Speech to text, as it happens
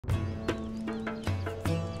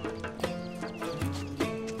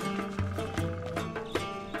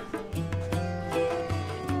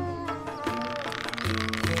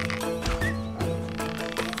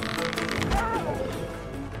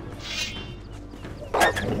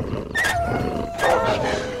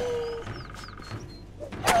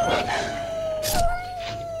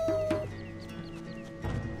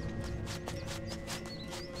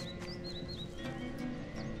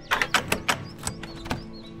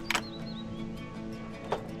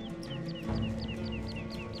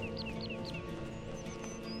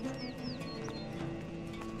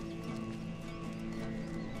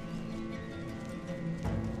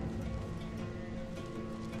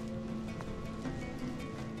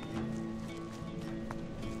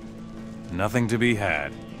Nothing to be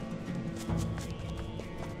had.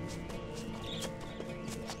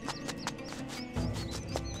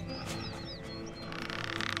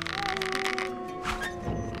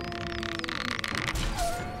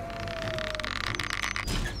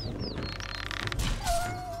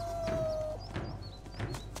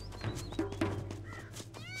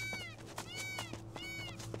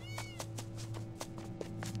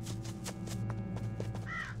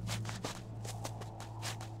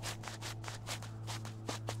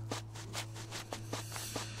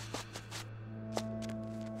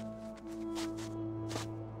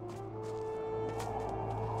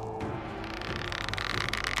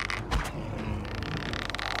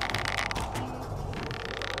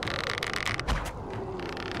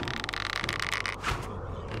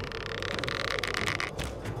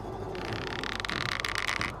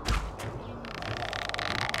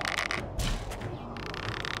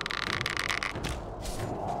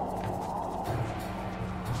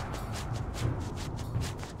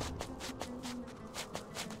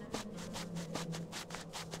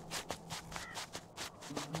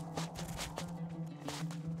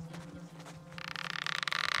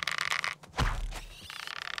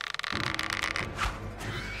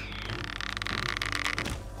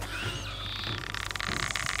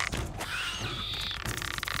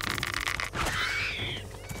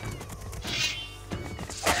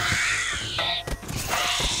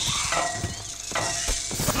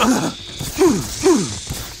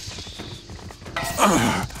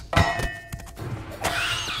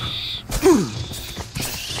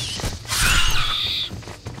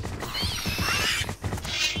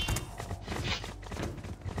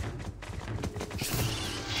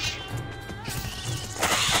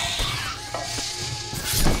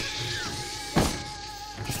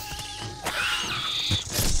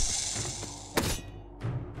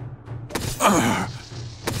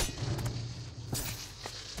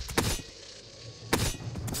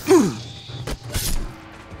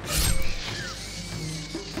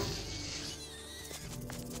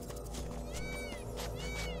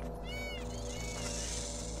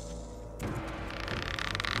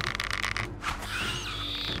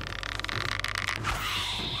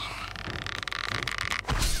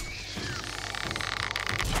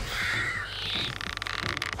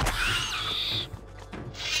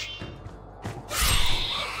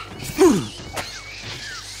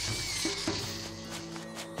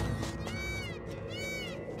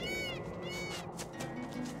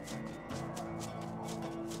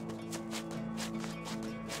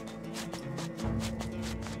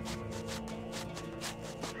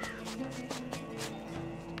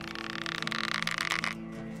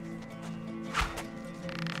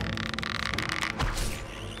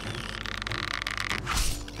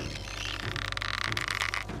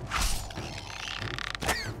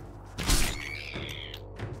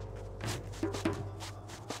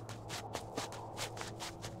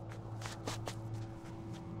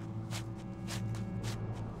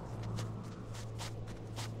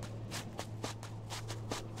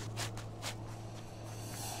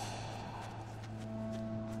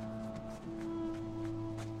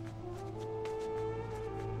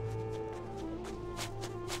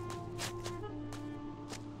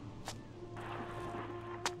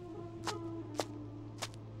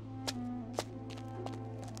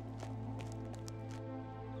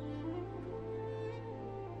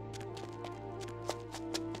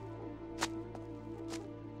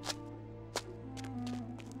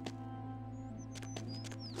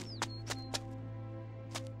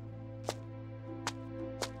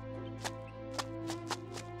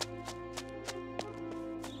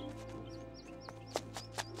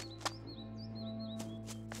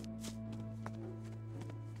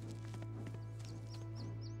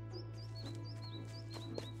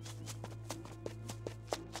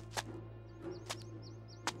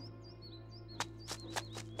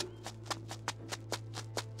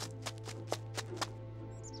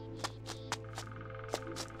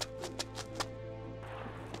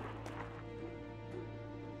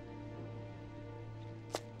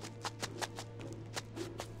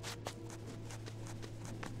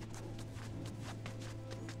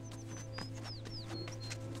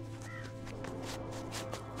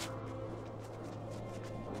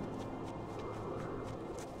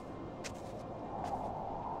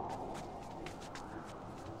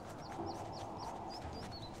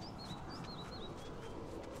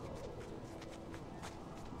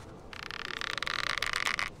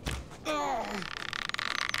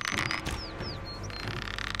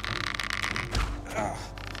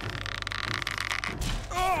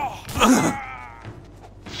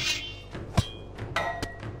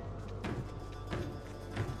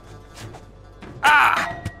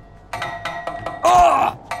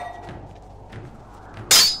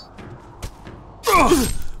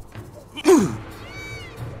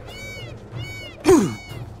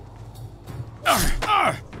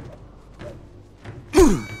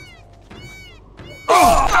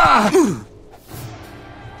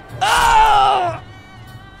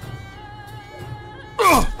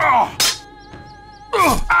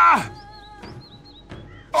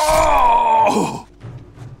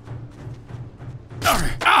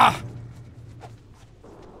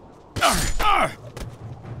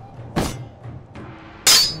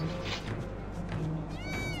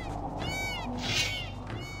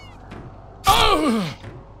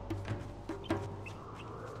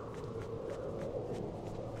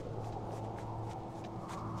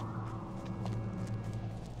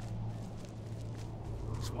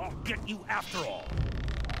 So I'll get you after all.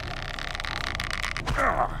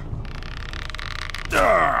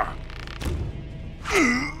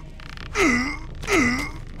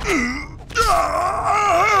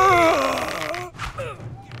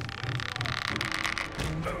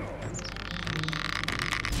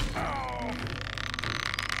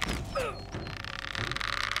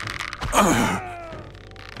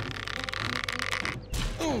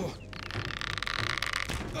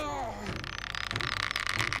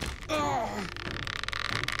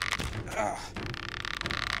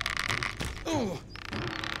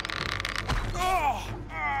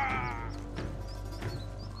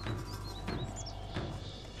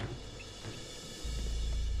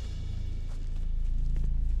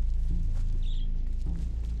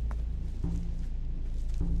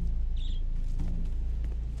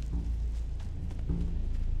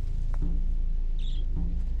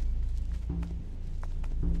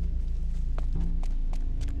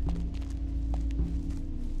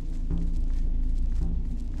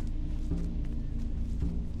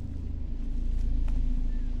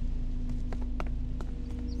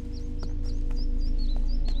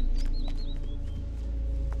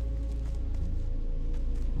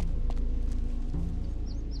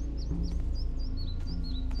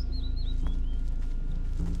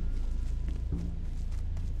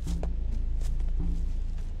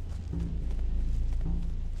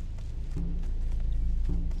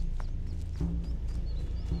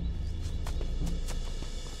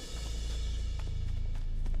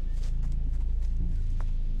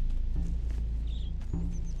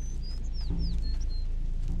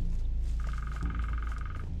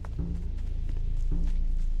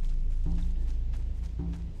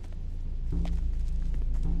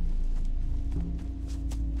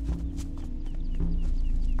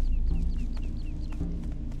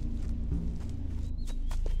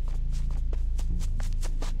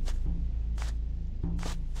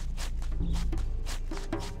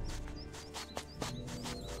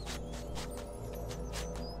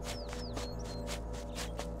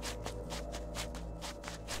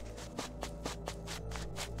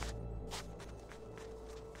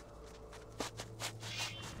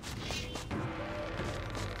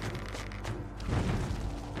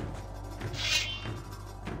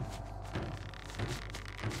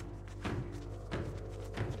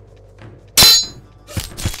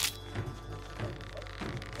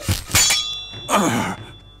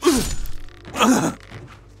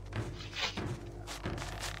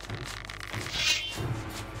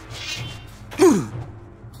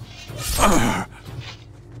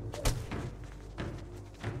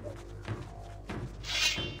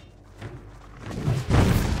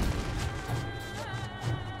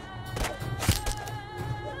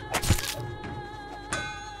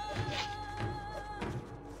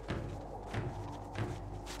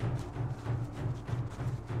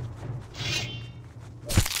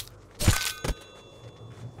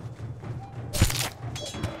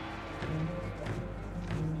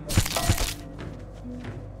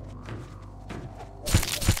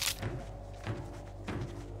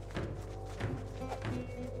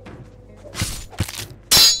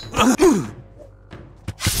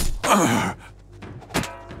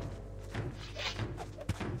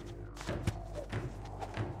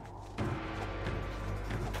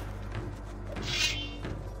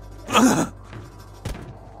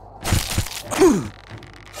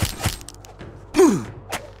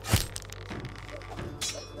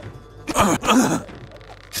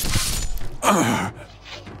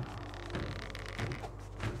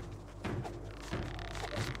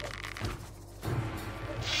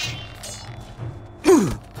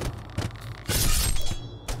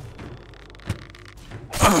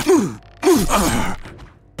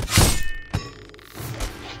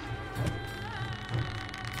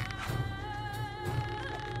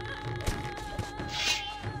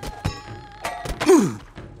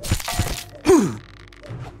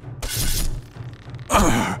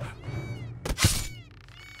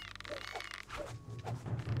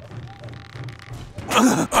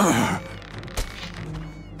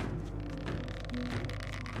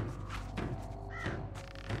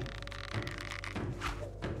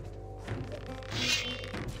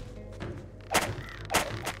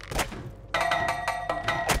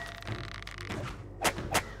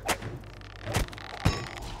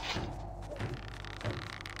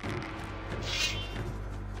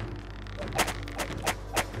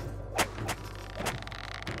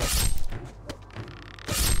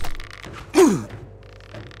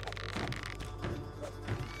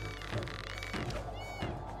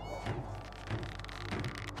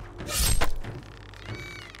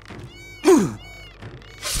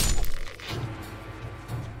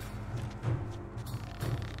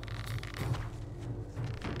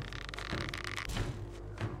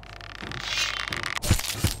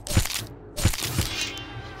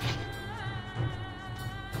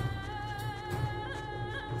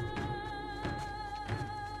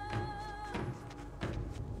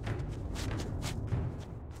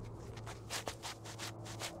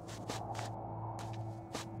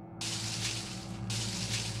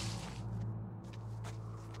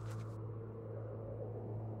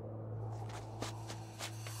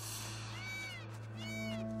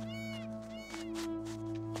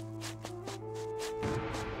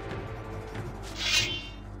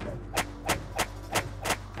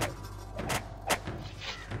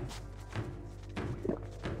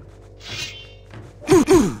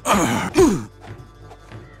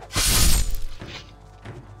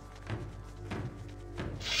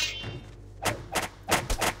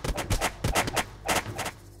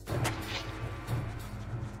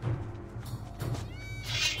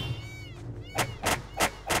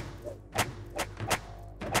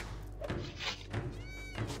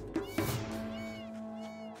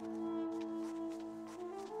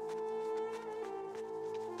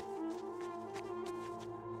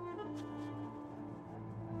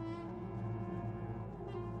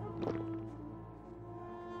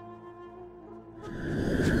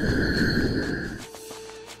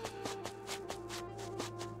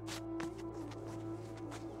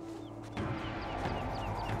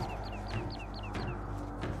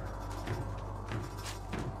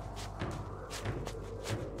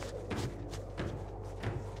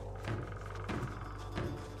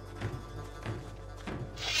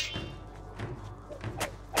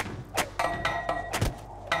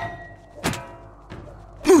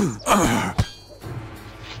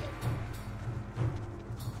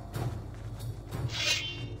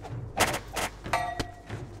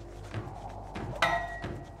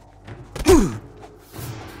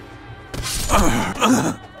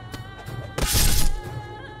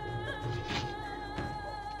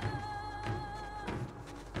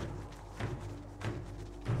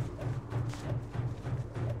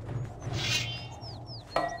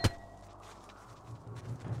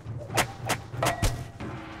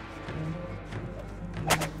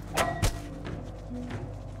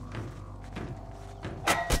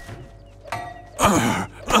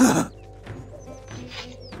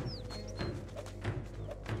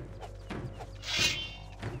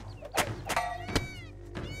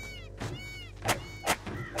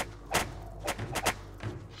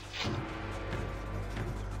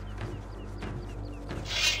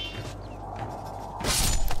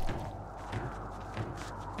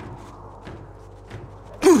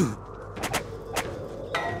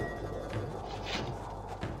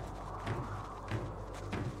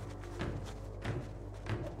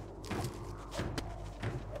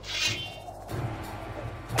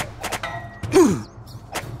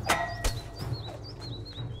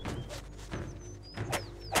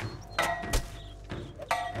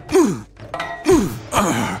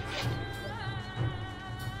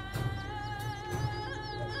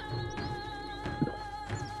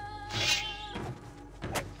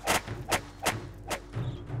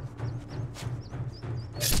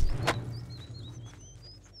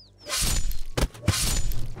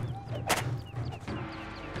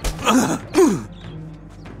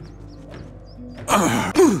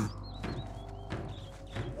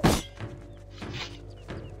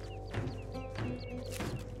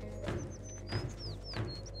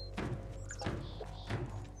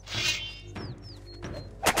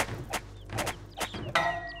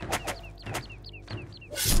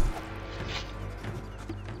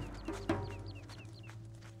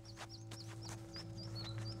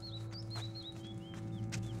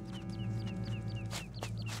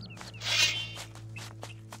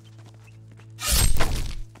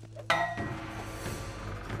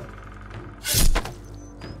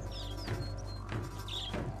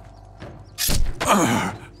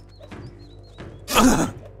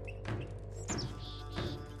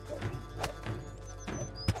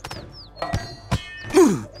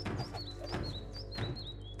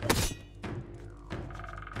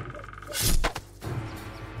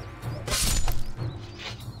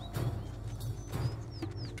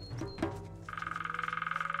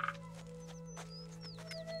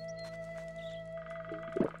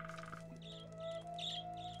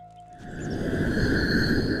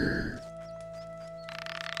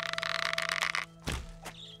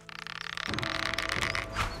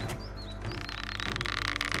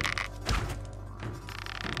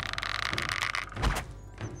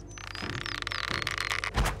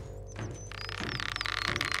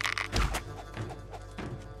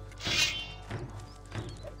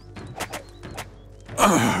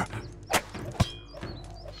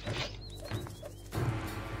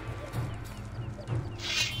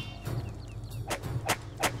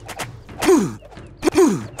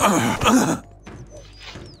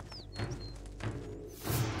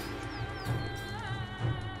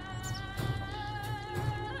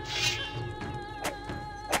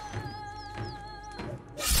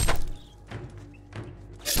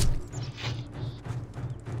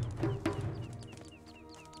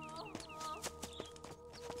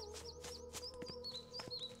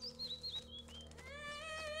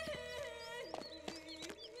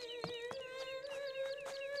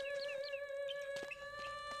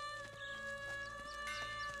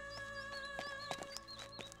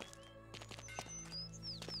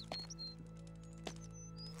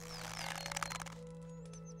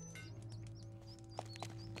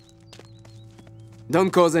 Don't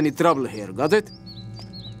cause any trouble here, got it?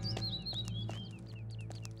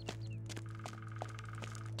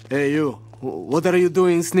 Hey, you. What are you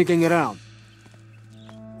doing sneaking around?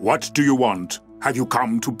 What do you want? Have you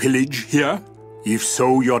come to pillage here? If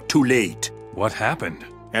so, you're too late. What happened?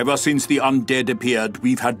 Ever since the undead appeared,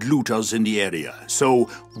 we've had looters in the area. So,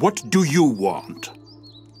 what do you want?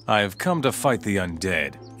 I have come to fight the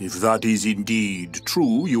undead. If that is indeed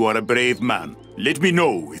true, you are a brave man. Let me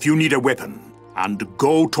know if you need a weapon. And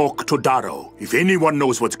go talk to Darrow. If anyone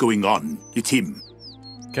knows what's going on, it's him.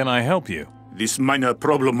 Can I help you? This minor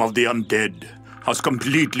problem of the undead has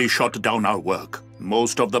completely shut down our work.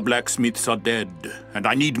 Most of the blacksmiths are dead, and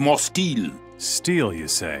I need more steel. Steel, you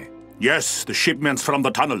say? Yes, the shipments from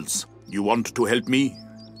the tunnels. You want to help me?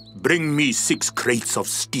 Bring me 6 crates of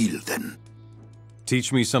steel, then.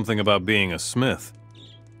 Teach me something about being a smith.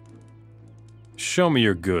 Show me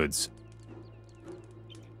your goods.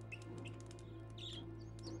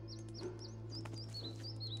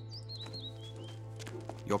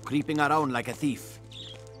 You're creeping around like a thief.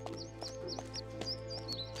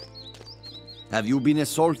 Have you been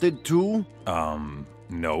assaulted too?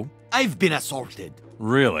 No. I've been assaulted.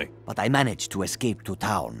 Really? But I managed to escape to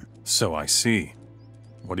town. So I see.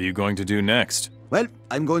 What are you going to do next? Well,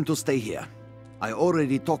 I'm going to stay here. I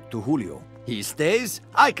already talked to Julio. He stays,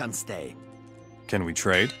 I can stay. Can we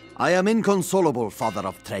trade? I am inconsolable, father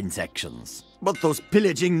of transactions. But those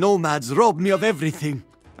pillaging nomads robbed me of everything.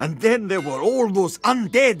 And then there were all those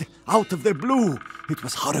undead out of the blue. It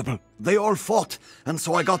was horrible. They all fought, and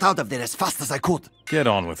so I got out of there as fast as I could. Get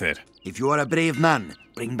on with it. If you are a brave man,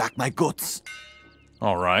 bring back my goods.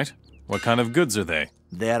 All right. What kind of goods are they?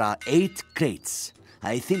 There are 8 crates.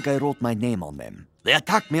 I think I wrote my name on them. They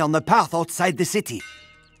attacked me on the path outside the city.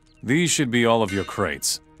 These should be all of your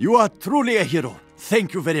crates. You are truly a hero.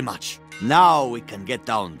 Thank you very much. Now we can get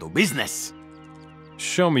down to business.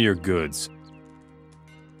 Show me your goods.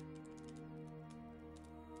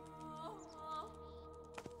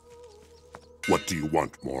 What do you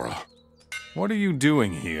want, Mora? What are you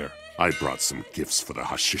doing here? I brought some gifts for the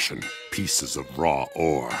Hashishin. Pieces of raw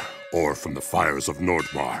ore from the fires of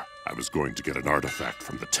Nordmar. I was going to get an artifact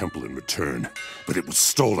from the temple in return, but it was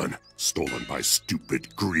stolen. Stolen by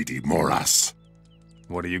stupid, greedy Moras.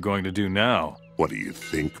 What are you going to do now? What do you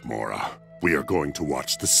think, Mora? We are going to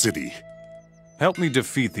watch the city. Help me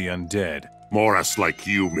defeat the undead. Moras like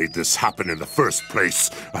you made this happen in the first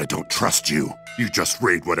place. I don't trust you. You just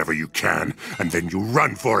raid whatever you can, and then you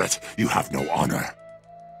run for it. You have no honor.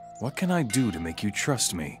 What can I do to make you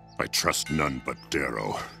trust me? I trust none but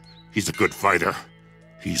Darrow. He's a good fighter.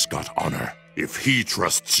 He's got honor. If he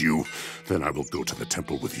trusts you, then I will go to the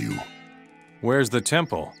temple with you. Where's the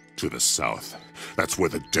temple? To the south. That's where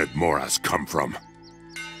the dead Moras come from.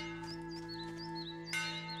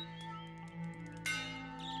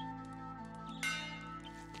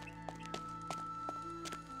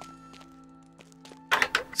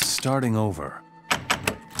 Starting over.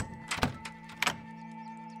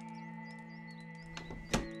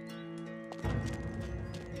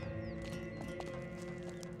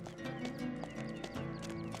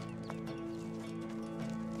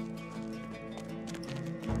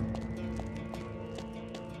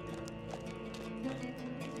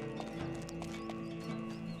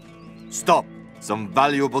 Stop! Some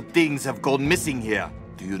valuable things have gone missing here.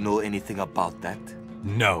 Do you know anything about that?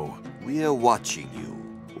 No. We are watching you.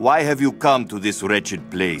 Why have you come to this wretched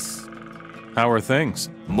place? How are things?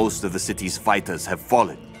 Most of the city's fighters have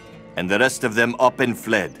fallen, and the rest of them up and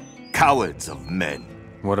fled. Cowards of men.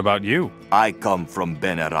 What about you? I come from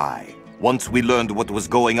Benarai. Once we learned what was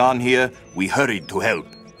going on here, we hurried to help.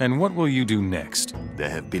 And what will you do next? There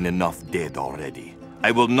have been enough dead already. I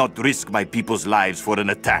will not risk my people's lives for an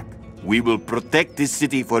attack. We will protect this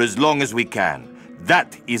city for as long as we can.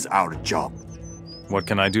 That is our job. What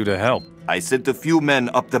can I do to help? I sent a few men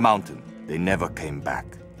up the mountain. They never came back.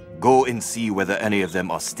 Go and see whether any of them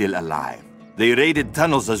are still alive. They raided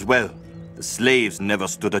tunnels as well. The slaves never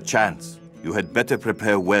stood a chance. You had better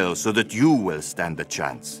prepare well so that you will stand a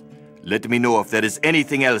chance. Let me know if there is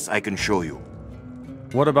anything else I can show you.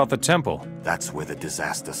 What about the temple? That's where the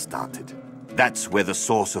disaster started. That's where the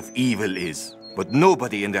source of evil is. But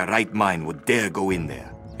nobody in their right mind would dare go in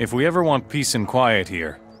there. If we ever want peace and quiet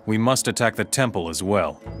here, we must attack the temple as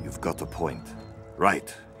well. You've got a point.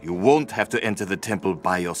 Right. You won't have to enter the temple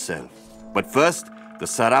by yourself. But first, the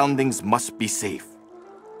surroundings must be safe.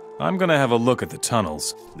 I'm gonna have a look at the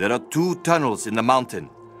tunnels. There are 2 tunnels in the mountain.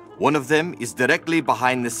 One of them is directly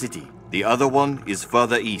behind the city. The other one is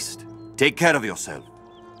further east. Take care of yourself.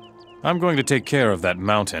 I'm going to take care of that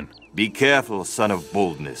mountain. Be careful, son of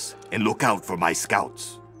boldness, and look out for my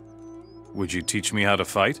scouts. Would you teach me how to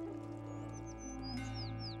fight?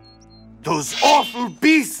 Those awful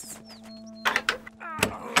beasts!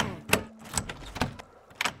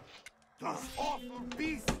 Those awful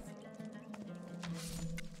beasts!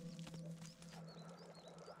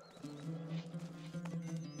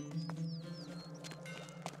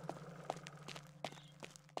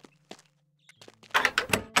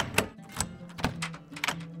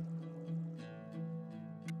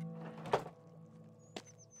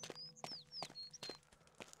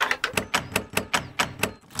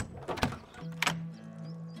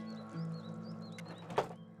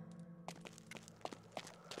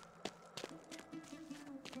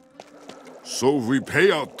 So we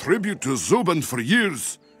pay our tribute to Zubin for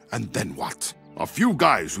years, and then what? A few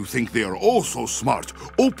guys who think they are all so smart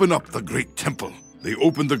open up the Great Temple. They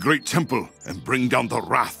open the Great Temple and bring down the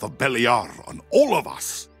wrath of Beliar on all of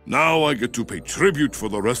us. Now I get to pay tribute for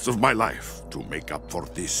the rest of my life to make up for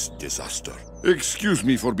this disaster. Excuse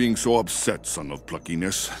me for being so upset, son of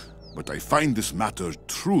pluckiness, but I find this matter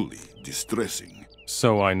truly distressing.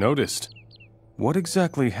 So I noticed. What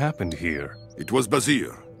exactly happened here? It was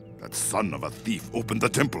Bazir. That son of a thief opened the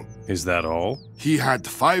temple. Is that all? He had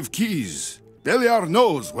 5 keys. Beliar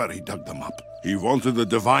knows where he dug them up. He wanted the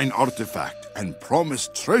divine artifact and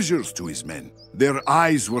promised treasures to his men. Their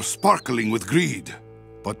eyes were sparkling with greed,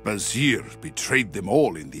 but Bazir betrayed them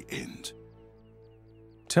all in the end.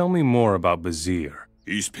 Tell me more about Bazir.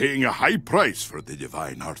 He's paying a high price for the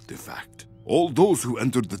divine artifact. All those who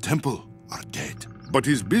entered the temple are dead. But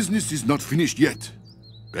his business is not finished yet.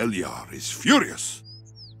 Beliar is furious.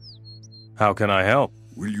 How can I help?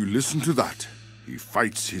 Will you listen to that? He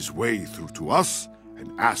fights his way through to us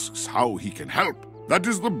and asks how he can help. That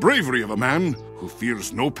is the bravery of a man who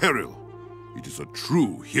fears no peril. It is a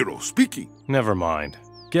true hero speaking. Never mind.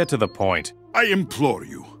 Get to the point. I implore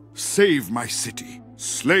you, save my city.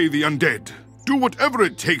 Slay the undead. Do whatever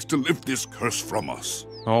it takes to lift this curse from us.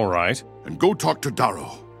 All right. And go talk to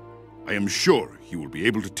Darrow. I am sure he will be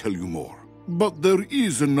able to tell you more. But there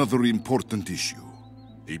is another important issue.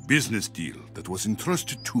 A business deal that was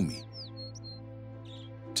entrusted to me.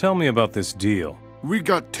 Tell me about this deal. We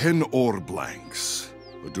got 10 ore blanks.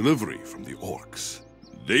 A delivery from the orcs.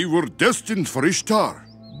 They were destined for Ishtar,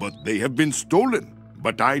 but they have been stolen.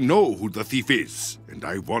 But I know who the thief is, and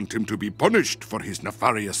I want him to be punished for his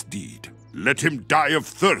nefarious deed. Let him die of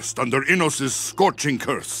thirst under Inos' scorching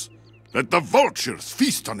curse. Let the vultures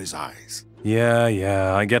feast on his eyes.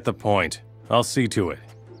 Yeah, I get the point. I'll see to it.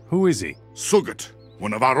 Who is he? Sugut,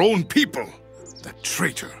 one of our own people. The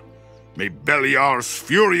traitor. May Beliar's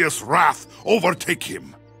furious wrath overtake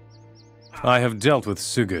him. I have dealt with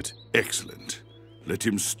Sugut. Excellent. Let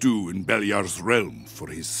him stew in Beliar's realm for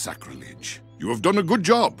his sacrilege. You have done a good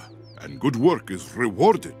job, and good work is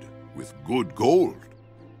rewarded with good gold.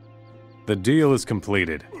 The deal is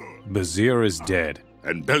completed. Bazir is dead.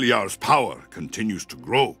 And Beliar's power continues to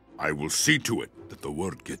grow. I will see to it that the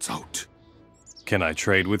word gets out. Can I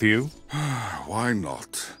trade with you? Why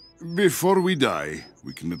not? Before we die,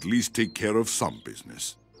 we can at least take care of some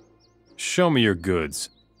business. Show me your goods.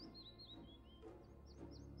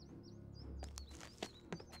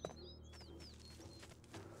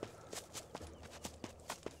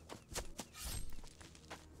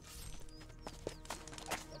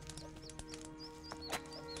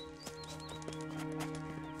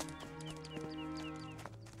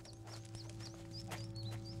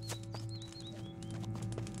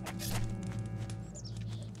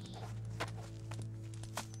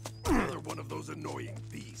 One of those annoying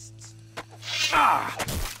beasts.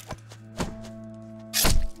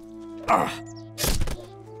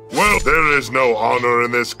 Well, there is no honor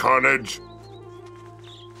in this carnage.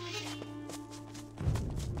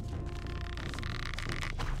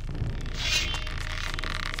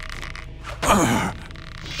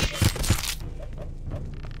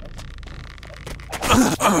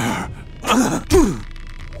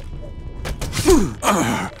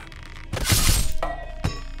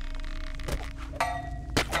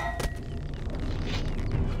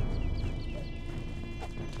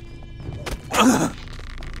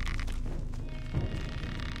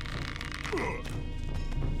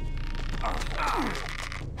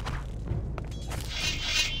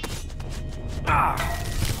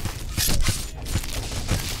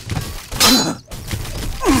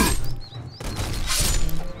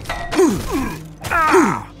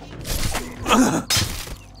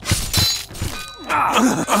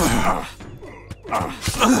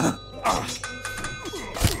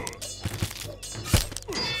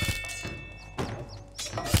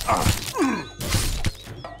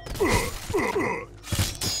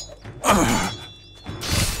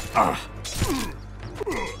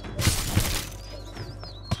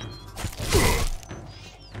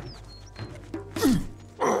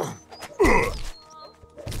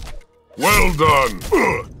 Well done!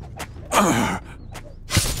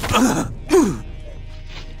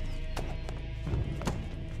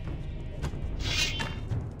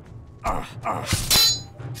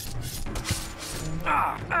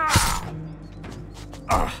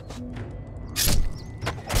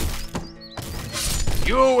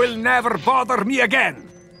 You will never bother me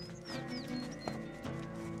again!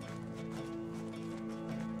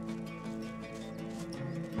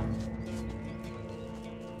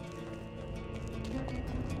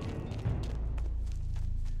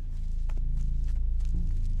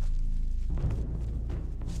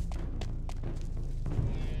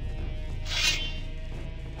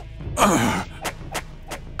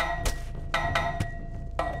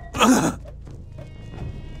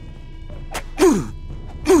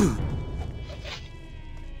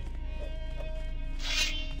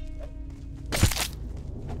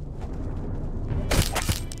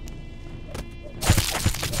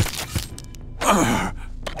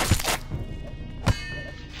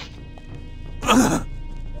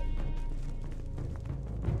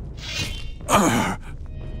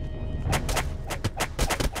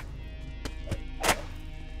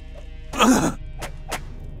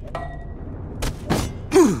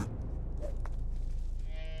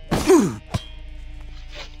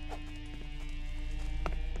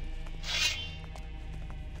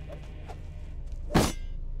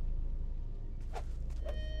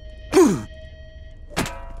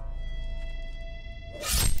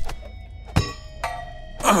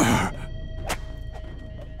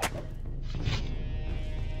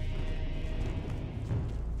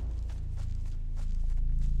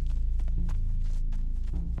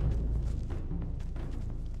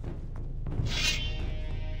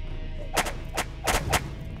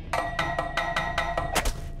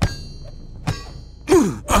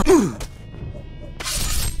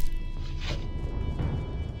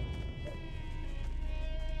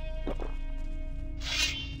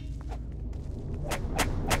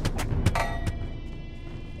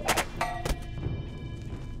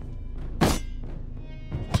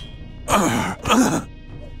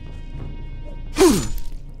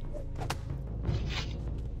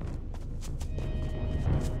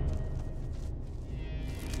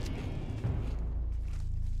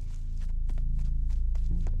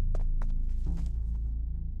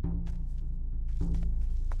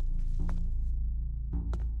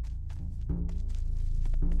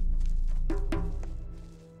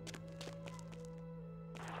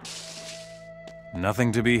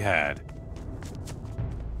 Nothing to be had.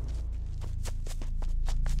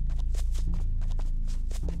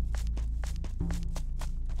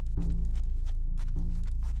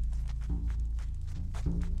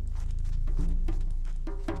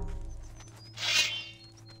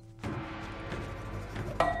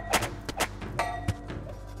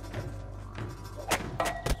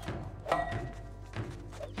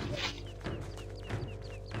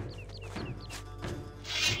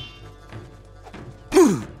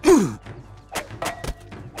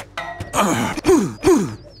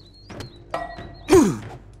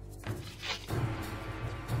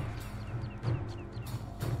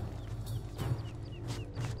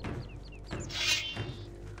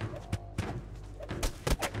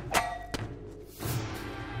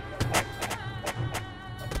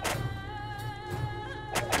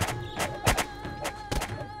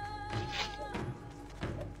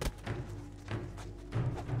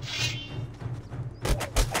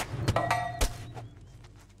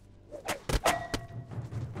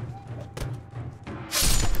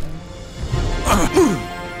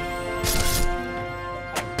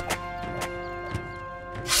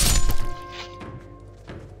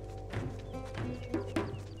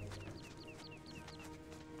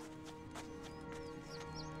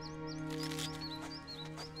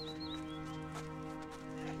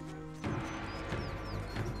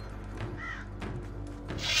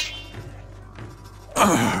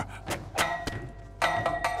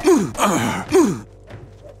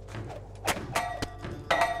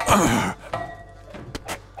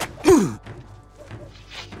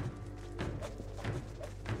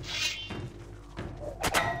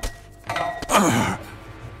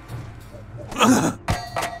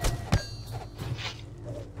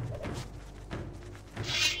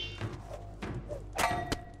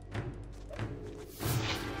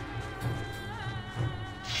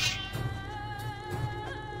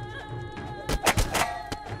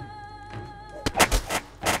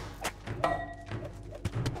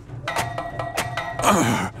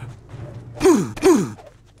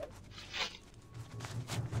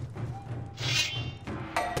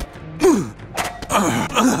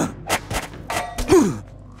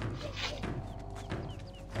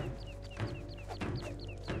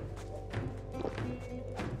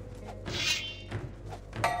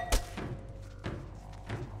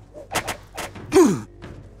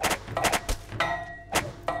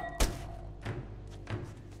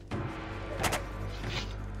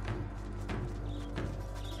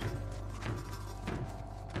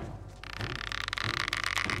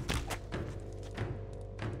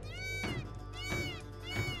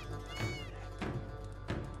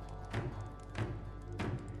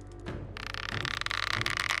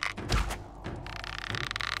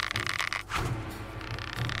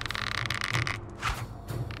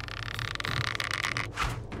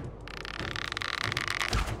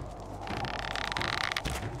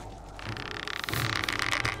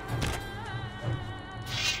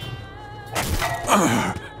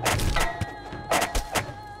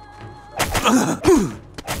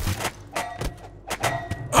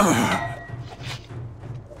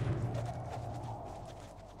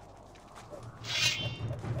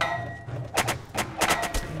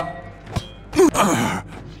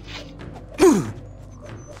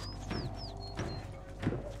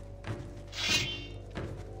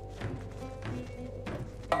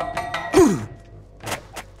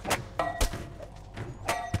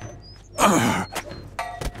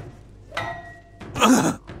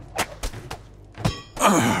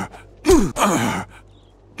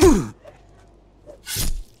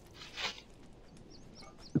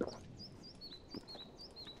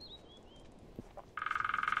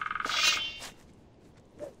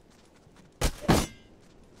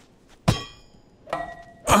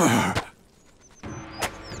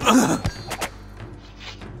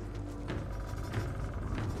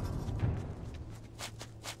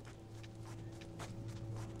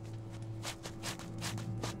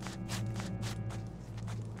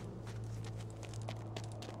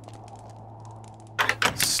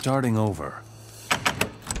 Starting over.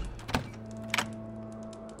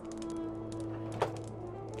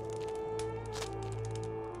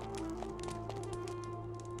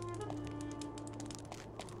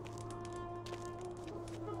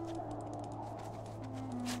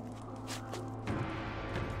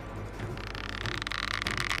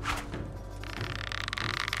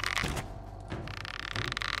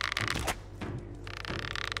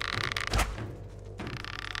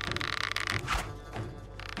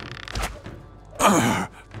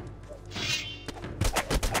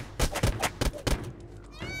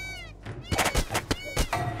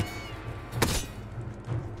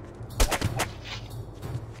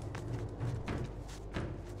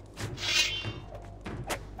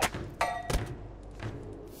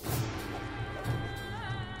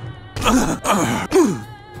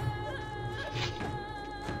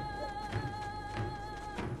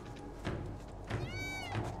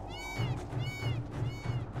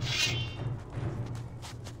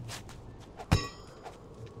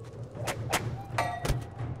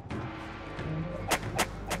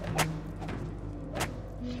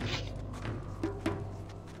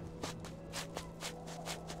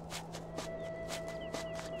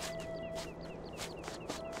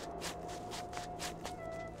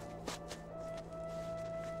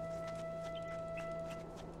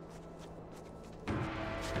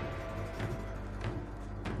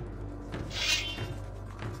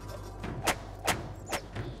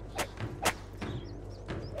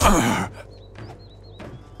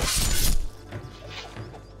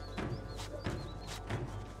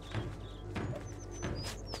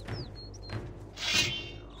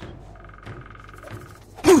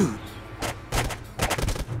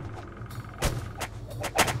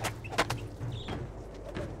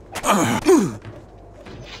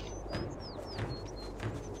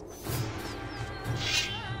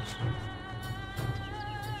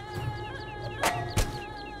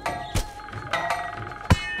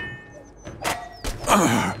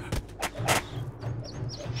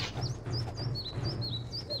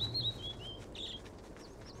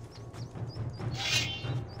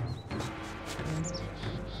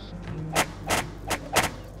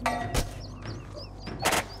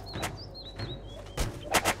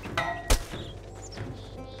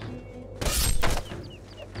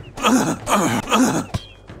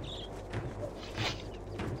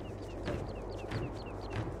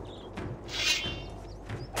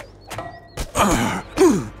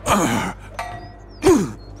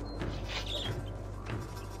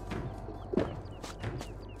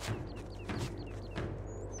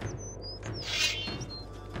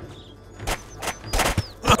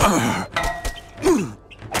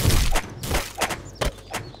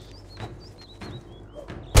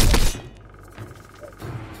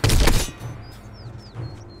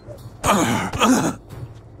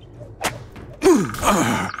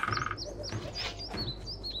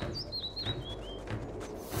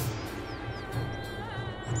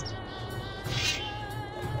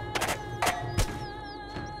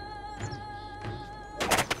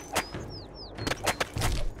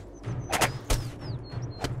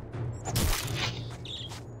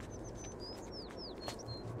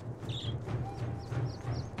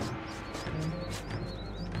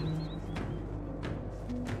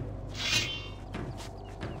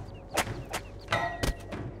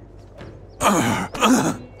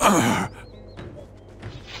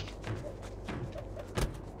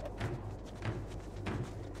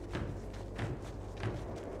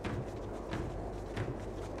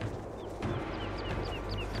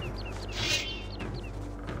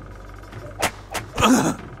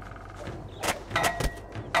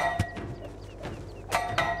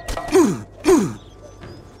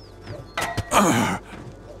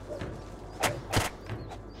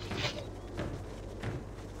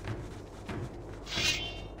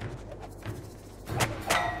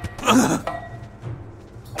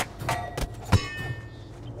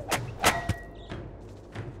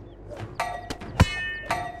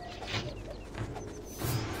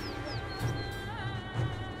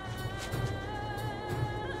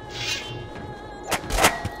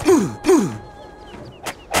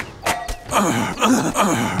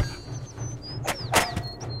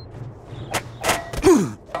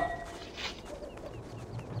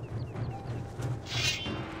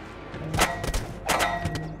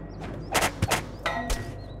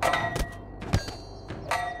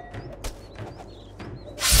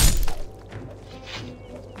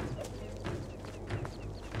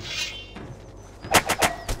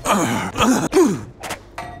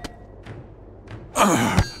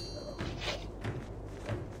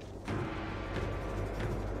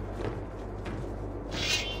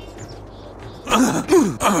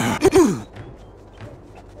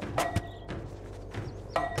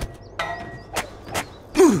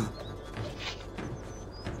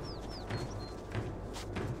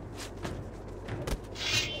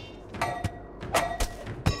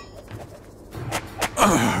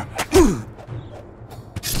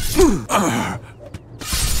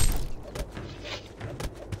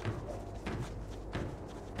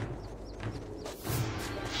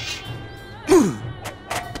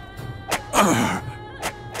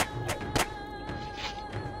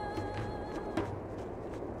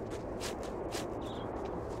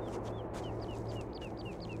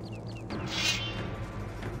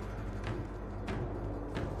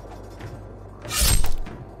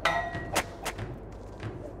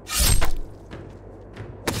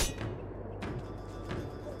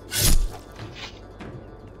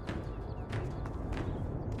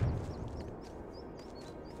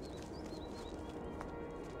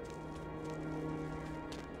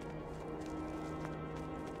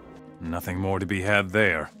 Nothing more to be had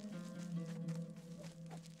there.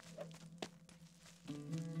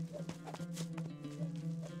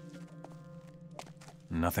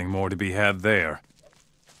 Nothing more to be had there.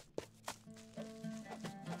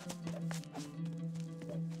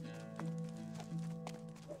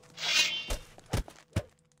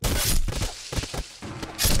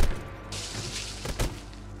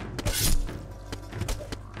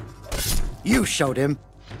 You showed him.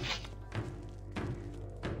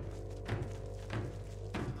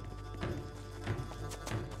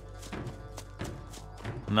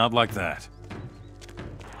 Not like that.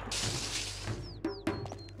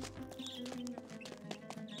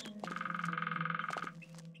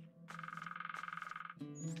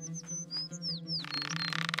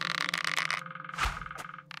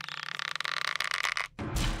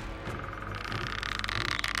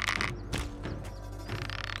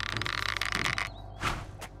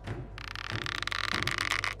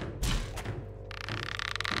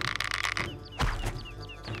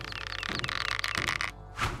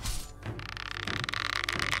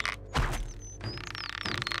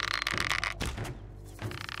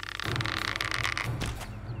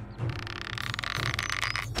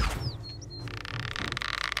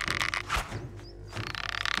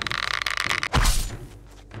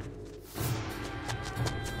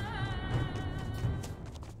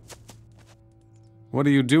 What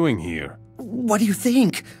are you doing here? What do you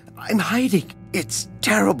think? I'm hiding. It's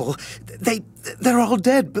terrible. They're all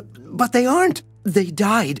dead, but they aren't. They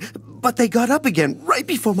died, but they got up again right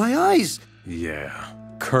before my eyes. Yeah,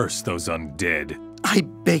 curse those undead. I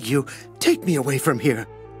beg you, take me away from here.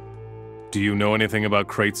 Do you know anything about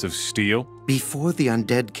crates of steel? Before the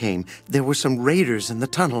undead came, there were some raiders in the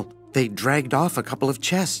tunnel. They dragged off a couple of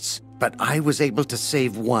chests, but I was able to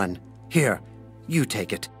save one. Here, you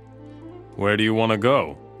take it. Where do you want to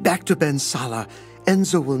go? Back to Ben Sala.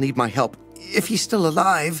 Enzo will need my help, if he's still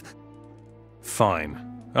alive. Fine.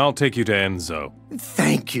 I'll take you to Enzo.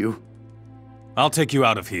 Thank you. I'll take you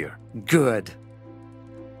out of here. Good.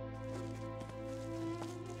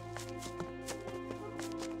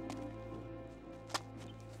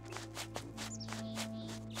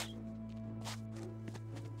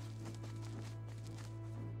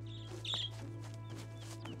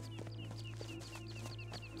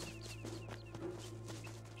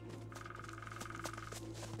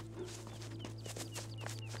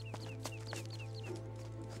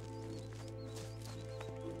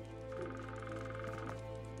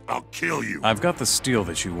 I'll kill you. I've got the steel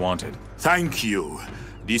that you wanted. Thank you.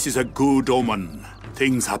 This is a good omen.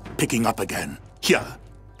 Things are picking up again. Here,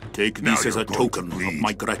 take this as a token of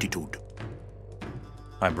my gratitude.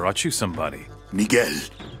 I brought you somebody. Miguel,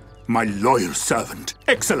 my loyal servant.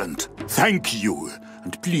 Excellent. Thank you.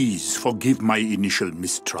 And please forgive my initial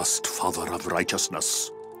mistrust, Father of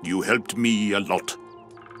Righteousness. You helped me a lot.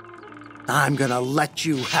 I'm gonna let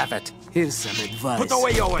you have it. Here's some advice. Put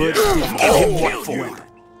away your weapon. Give him what for.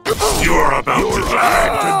 You're about to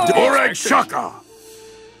die. Ur-Shak.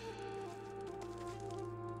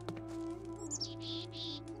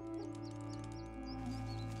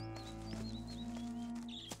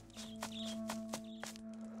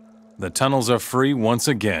 The tunnels are free once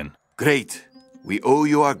again. Great. We owe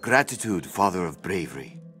you our gratitude, Father of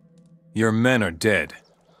Bravery. Your men are dead.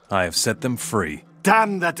 I have set them free.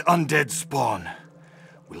 Damn that undead spawn!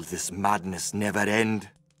 Will this madness never end?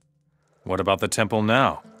 What about the temple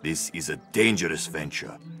now? This is a dangerous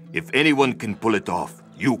venture. If anyone can pull it off,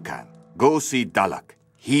 you can. Go see Dalek.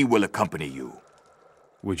 He will accompany you.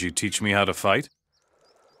 Would you teach me how to fight?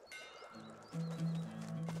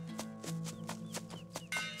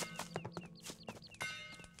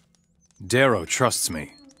 Darrow trusts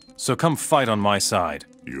me, so come fight on my side.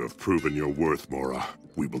 You have proven your worth, Mora.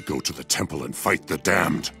 We will go to the temple and fight the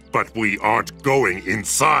damned. But we aren't going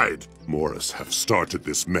inside! Morris have started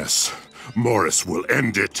this mess. Morris will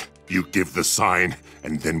end it. You give the sign,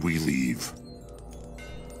 and then we leave.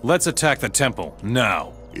 Let's attack the temple,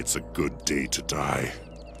 now. It's a good day to die.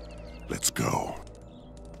 Let's go.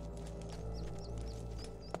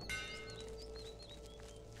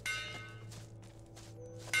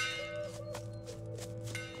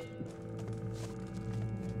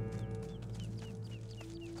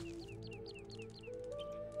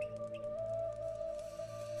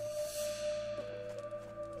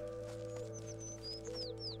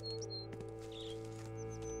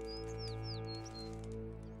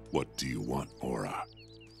 What do you want, Mora?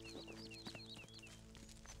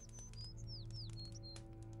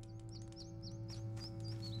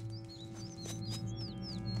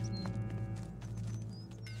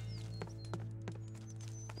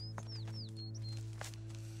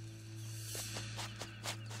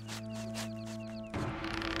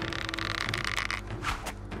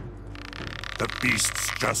 The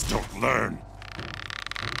beasts just don't learn.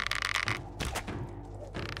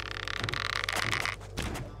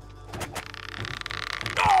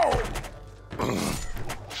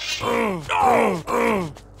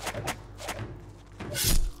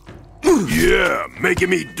 Yeah, making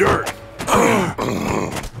me dirt.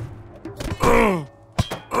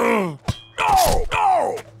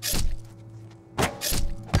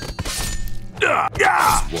 No!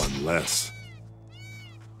 Just one less.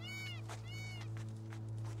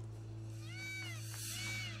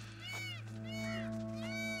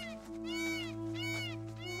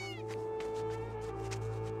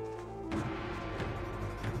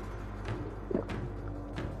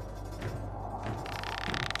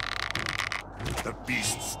 The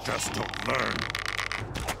beasts just don't learn.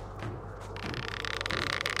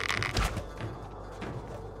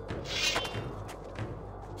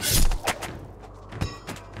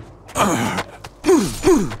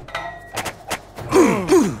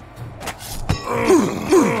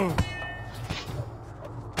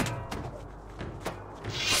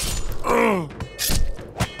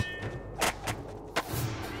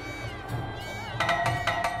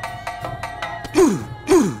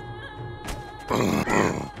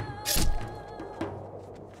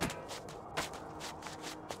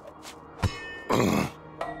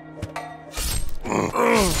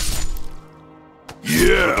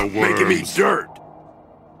 Yeah, making me dirt.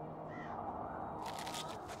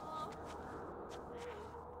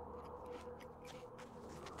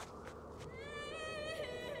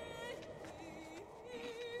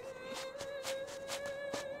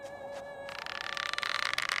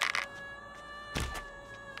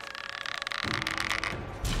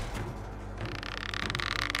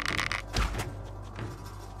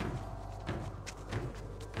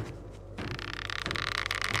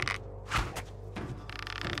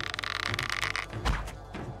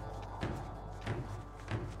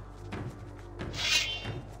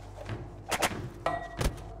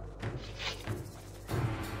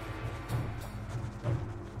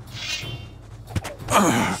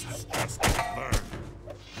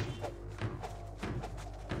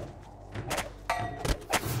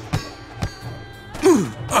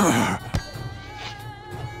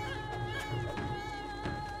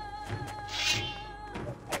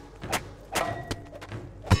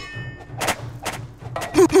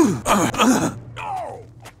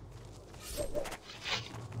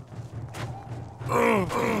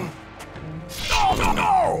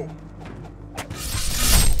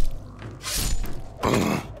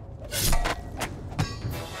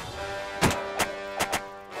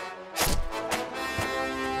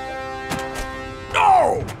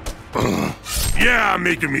 Yeah,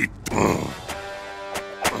 making me.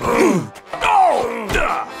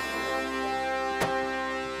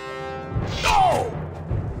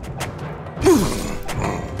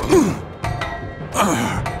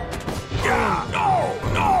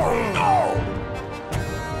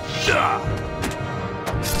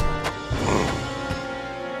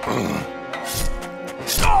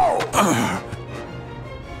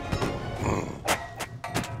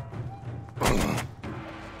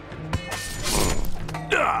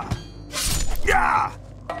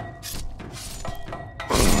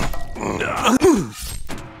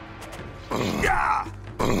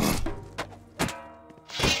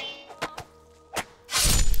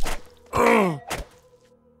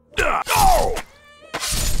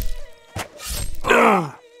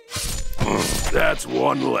 That's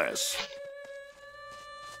one less.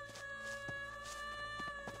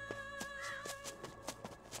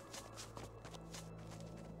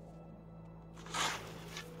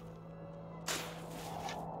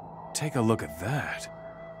 Take a look at that.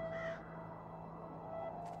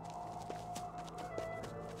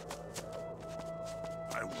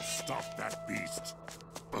 I will stop that beast.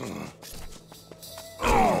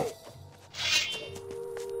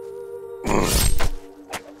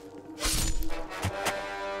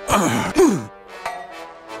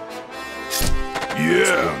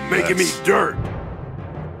 Yeah, making me dirt.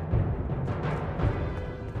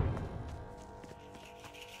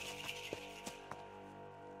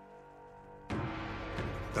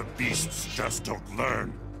 The beasts just don't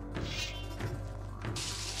learn.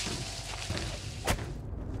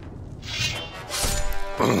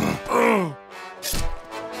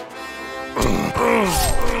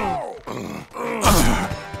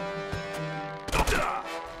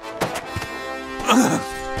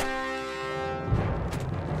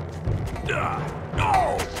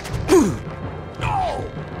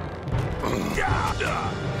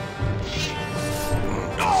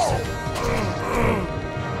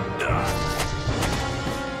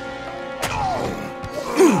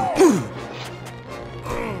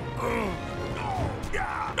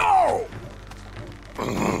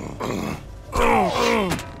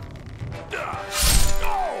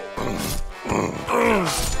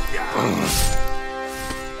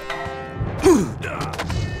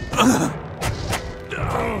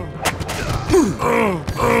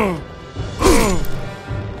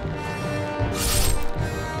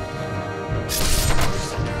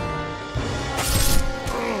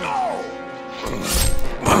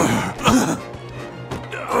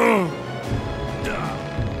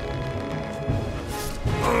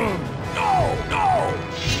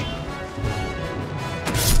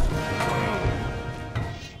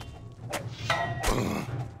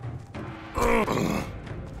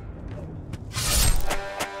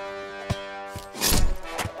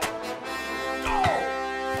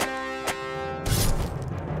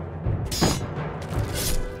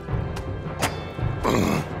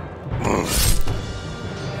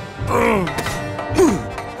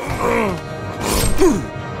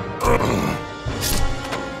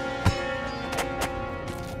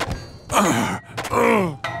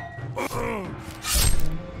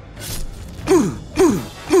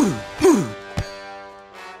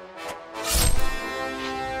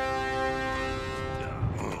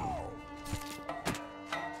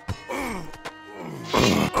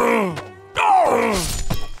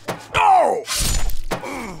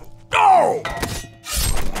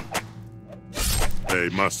 They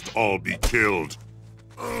must all be killed.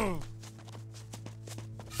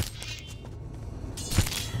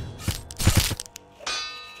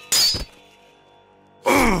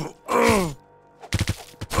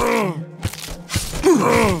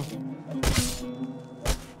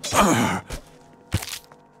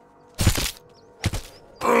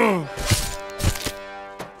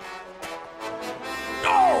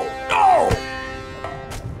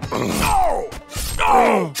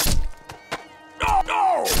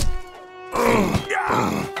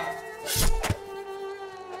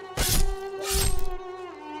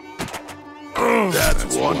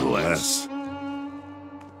 That's one less.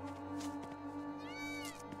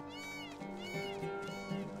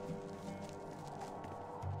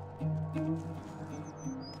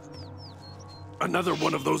 Another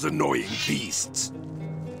one of those annoying beasts.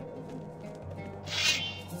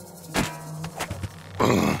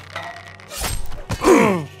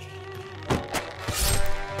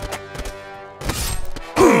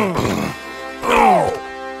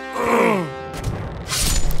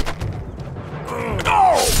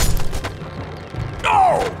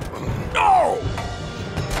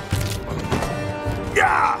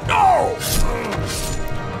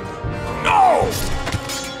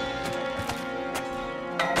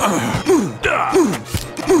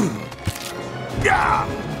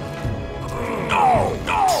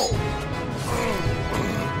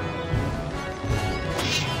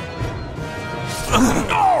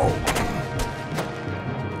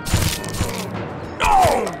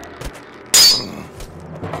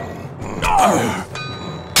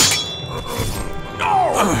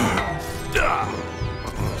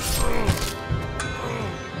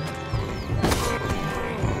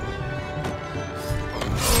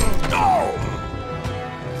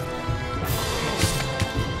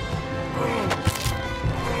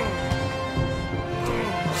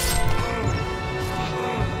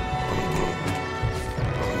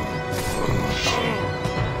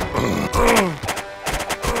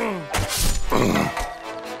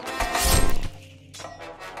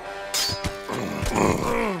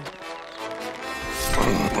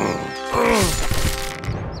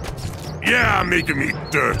 Yeah, making me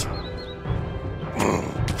dirt.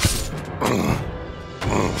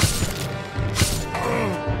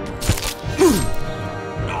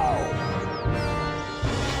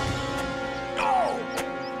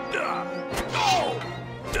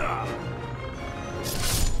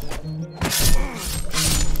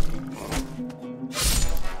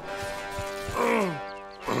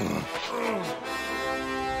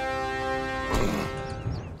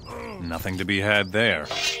 Nothing to be had there.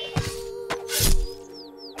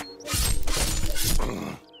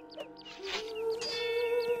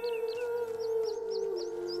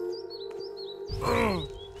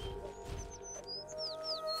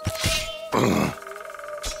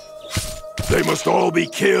 They must all be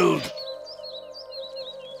killed.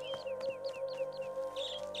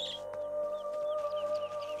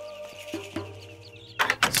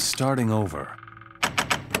 Starting over.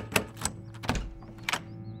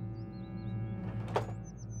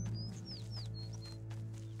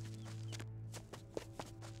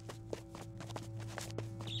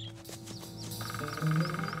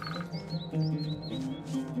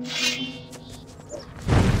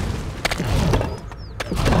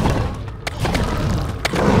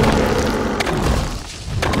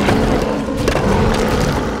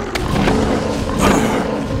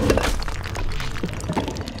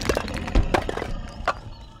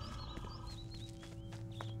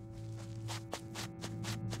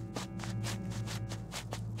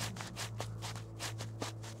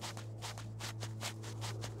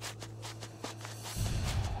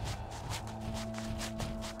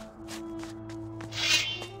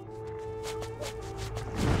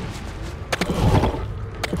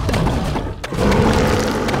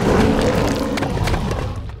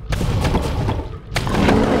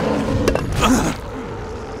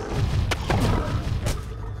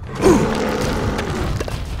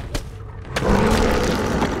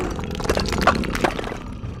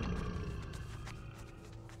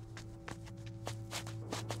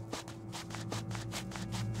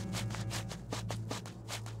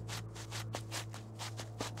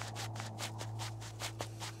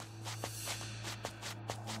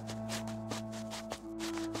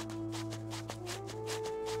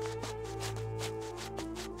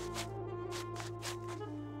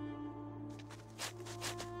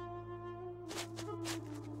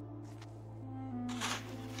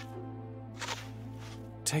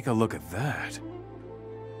 Take a look at that.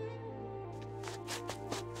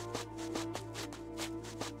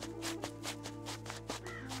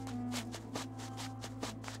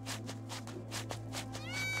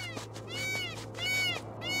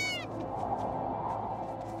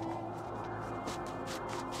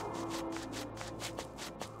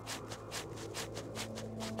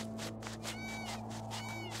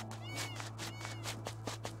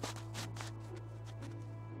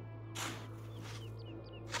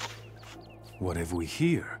 What have we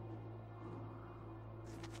here?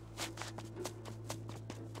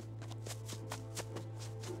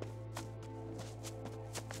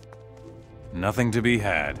 Nothing to be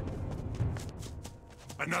had.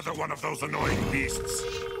 Another one of those annoying beasts.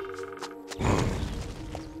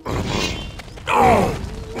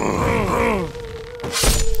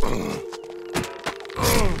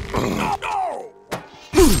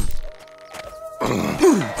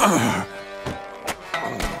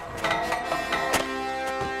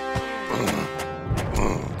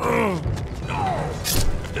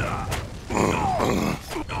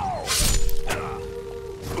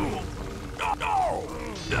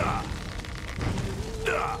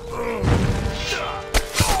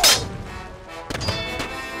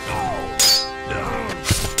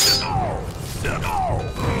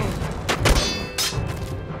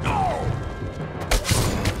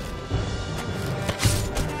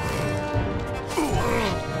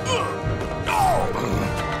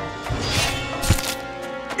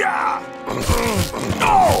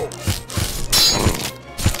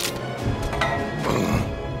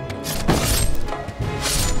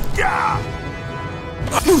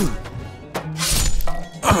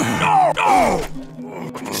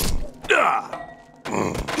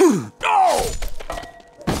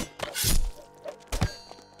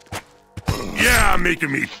 Yeah,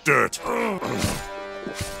 making me dirt.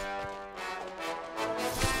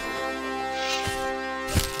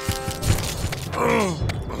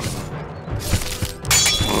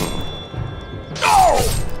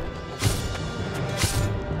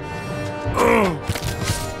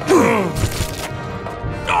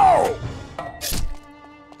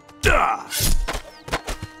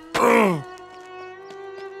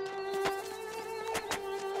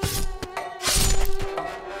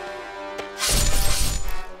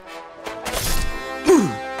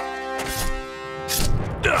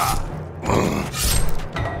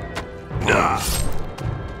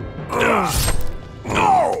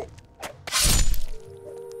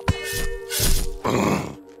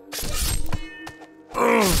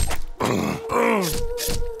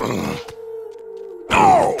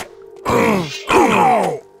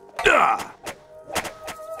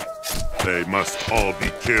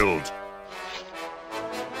 killed.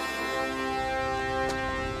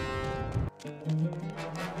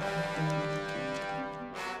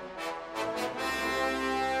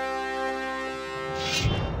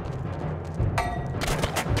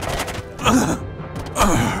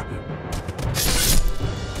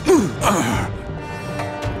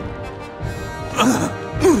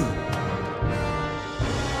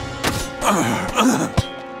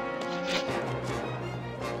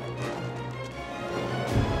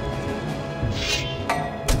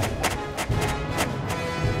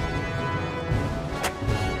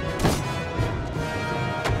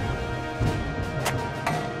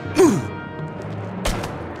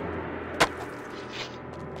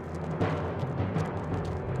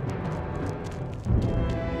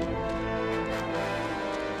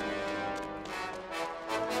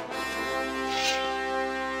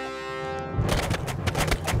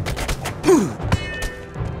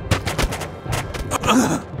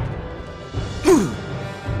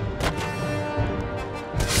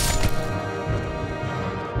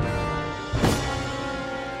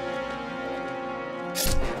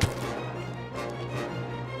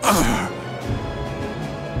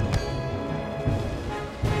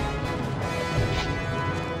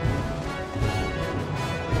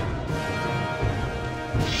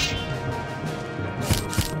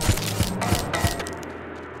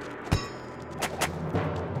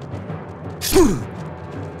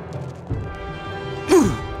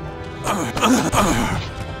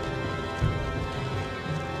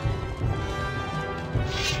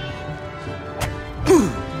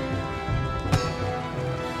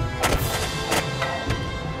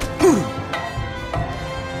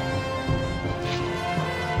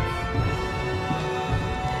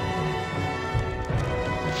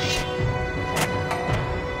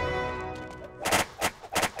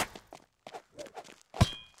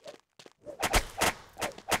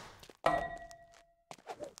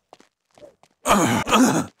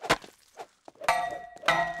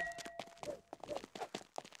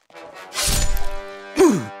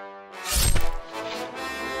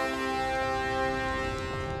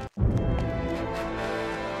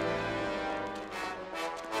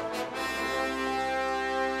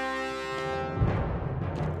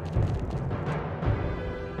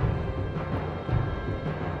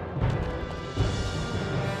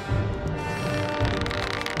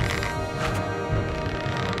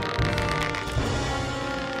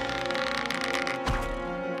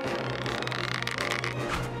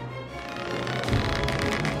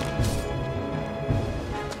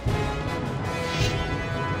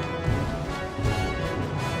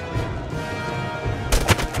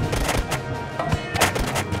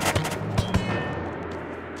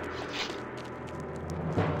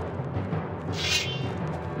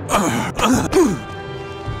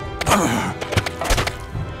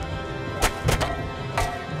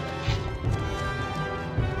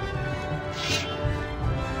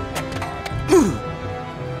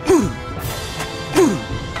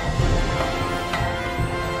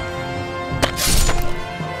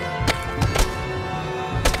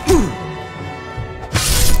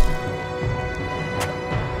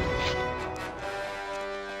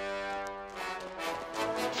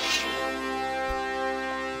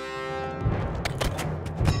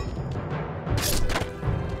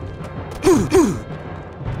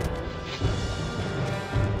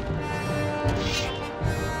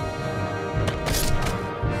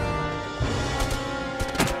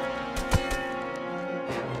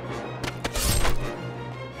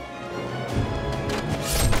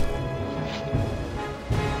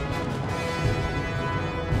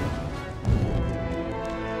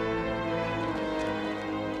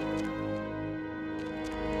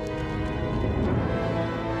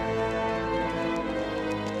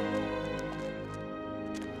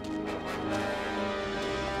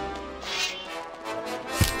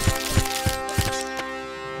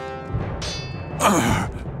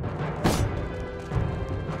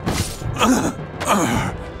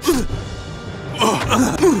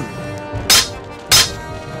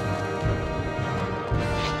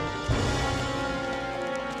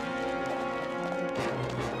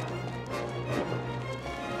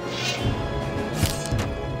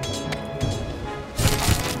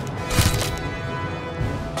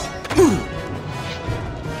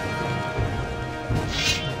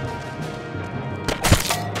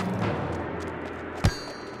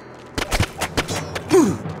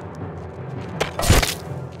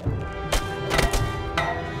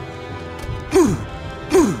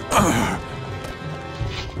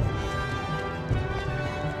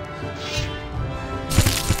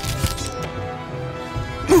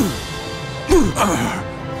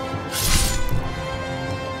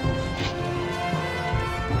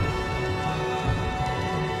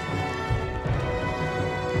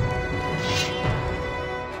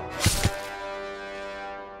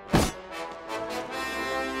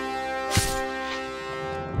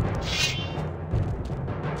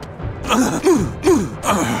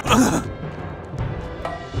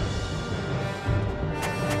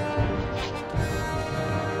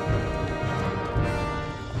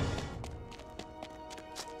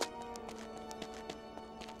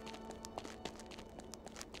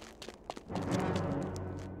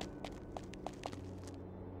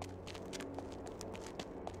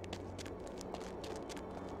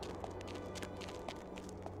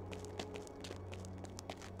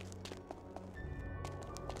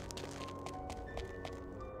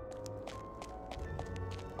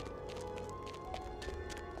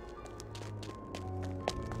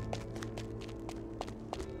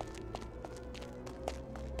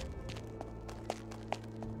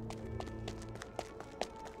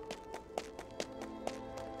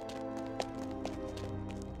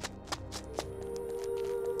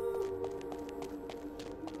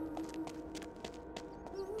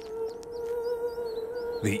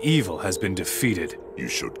 The evil has been defeated. You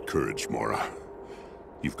showed courage, Mora.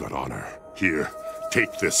 You've got honor. Here,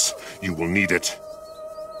 take this. You will need it.